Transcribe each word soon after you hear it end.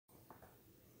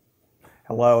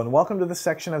Hello and welcome to this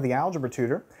section of the Algebra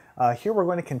Tutor. Here we're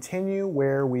going to continue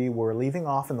where we were leaving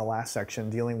off in the last section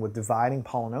dealing with dividing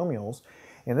polynomials.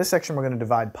 In this section we're going to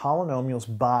divide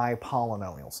polynomials by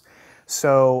polynomials.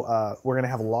 So we're going to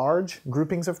have large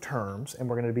groupings of terms and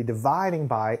we're going to be dividing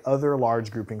by other large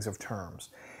groupings of terms.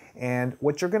 And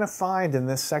what you're going to find in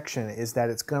this section is that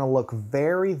it's going to look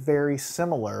very, very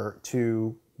similar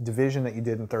to division that you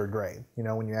did in third grade. You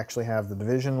know, when you actually have the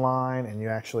division line and you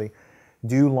actually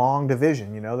do long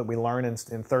division, you know, that we learn in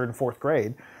third and fourth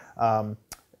grade.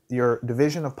 Your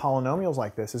division of polynomials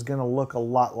like this is going to look a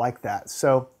lot like that.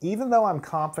 So even though I'm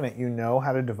confident you know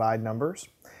how to divide numbers,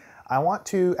 I want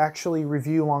to actually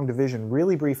review long division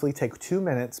really briefly, take 2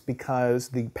 minutes, because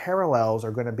the parallels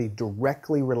are going to be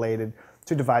directly related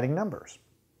to dividing numbers.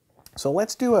 So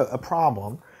let's do a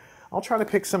problem. I'll try to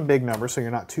pick some big numbers so you're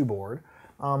not too bored,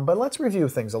 but let's review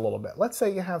things a little bit. Let's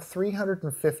say you have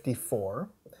 354.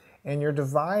 And you're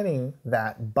dividing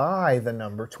that by the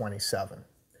number 27.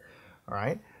 All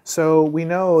right, so we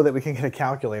know that we can get a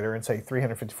calculator and say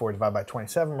 354 divided by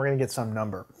 27, we're going to get some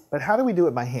number. But how do we do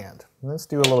it by hand? Let's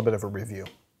do a little bit of a review.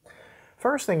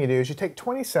 First thing you do is you take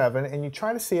 27 and you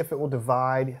try to see if it will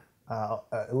divide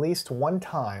at least one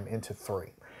time into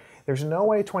 3. There's no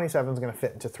way 27 is going to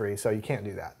fit into 3, so you can't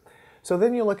do that. So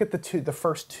then you look at the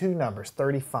first two numbers,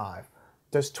 35.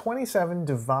 Does 27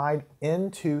 divide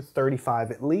into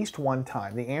 35 at least one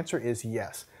time? The answer is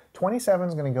yes. 27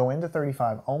 is going to go into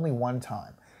 35 only one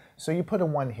time. So you put a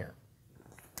 1 here.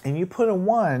 And you put a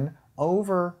 1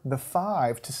 over the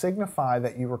 5 to signify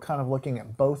that you were kind of looking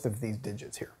at both of these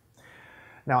digits here.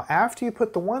 Now after you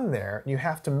put the 1 there, you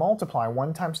have to multiply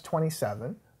 1 times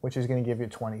 27, which is going to give you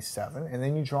 27, and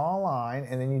then you draw a line,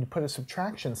 and then you put a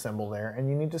subtraction symbol there, and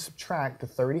you need to subtract the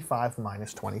 35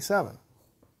 minus 27.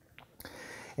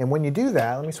 And when you do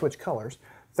that, let me switch colors,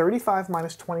 35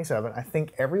 minus 27, I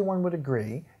think everyone would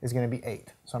agree, is going to be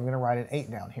 8. So I'm going to write an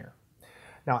 8 down here.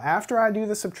 Now after I do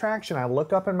the subtraction, I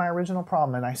look up in my original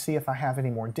problem and I see if I have any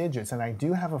more digits. And I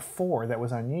do have a 4 that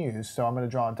was unused, so I'm going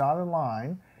to draw a dotted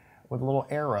line with a little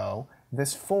arrow.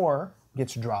 This 4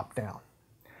 gets dropped down.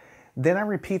 Then I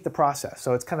repeat the process,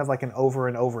 so it's kind of like an over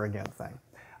and over again thing.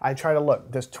 I try to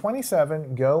look, does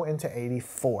 27 go into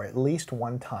 84 at least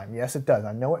one time? Yes, it does.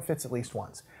 I know it fits at least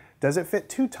once. Does it fit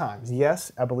 2 times?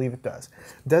 Yes, I believe it does.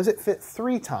 Does it fit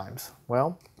 3 times?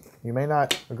 Well, you may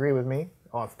not agree with me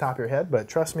off the top of your head, but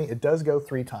trust me, it does go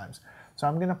 3 times. So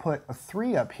I'm going to put a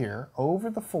 3 up here over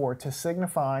the 4 to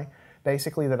signify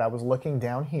basically that I was looking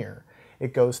down here.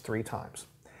 It goes 3 times.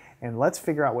 And let's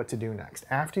figure out what to do next.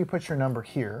 After you put your number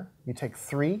here, you take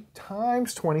 3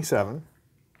 times 27,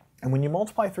 and when you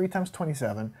multiply 3 times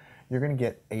 27, you're going to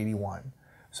get 81.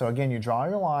 So again, you draw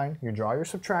your line, you draw your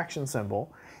subtraction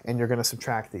symbol, and you're going to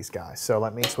subtract these guys. So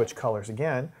let me switch colors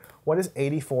again. What is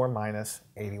 84 minus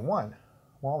 81?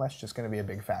 Well, that's just going to be a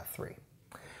big fat 3.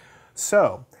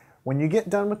 So when you get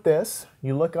done with this,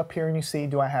 you look up here and you see,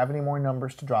 do I have any more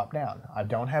numbers to drop down? I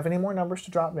don't have any more numbers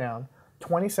to drop down.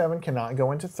 27 cannot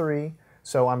go into 3,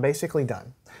 so I'm basically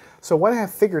done. So what I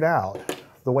have figured out,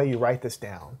 the way you write this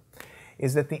down,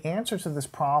 is that the answer to this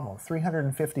problem,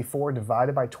 354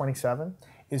 divided by 27,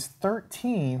 is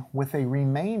 13 with a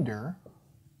remainder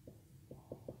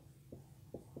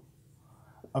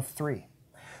of 3.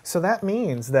 So that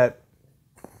means that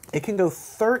it can go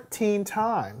 13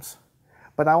 times,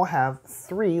 but I will have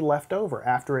 3 left over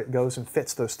after it goes and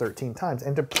fits those 13 times.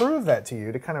 And to prove that to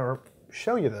you, to kind of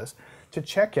show you this, to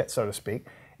check it, so to speak,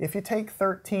 if you take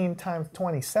 13 times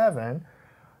 27,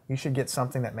 you should get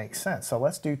something that makes sense. So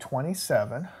let's do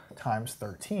 27 times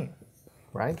 13,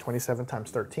 right? 27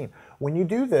 times 13. When you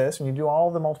do this and you do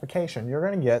all the multiplication, you're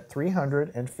going to get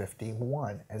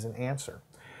 351 as an answer.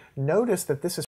 Notice that this is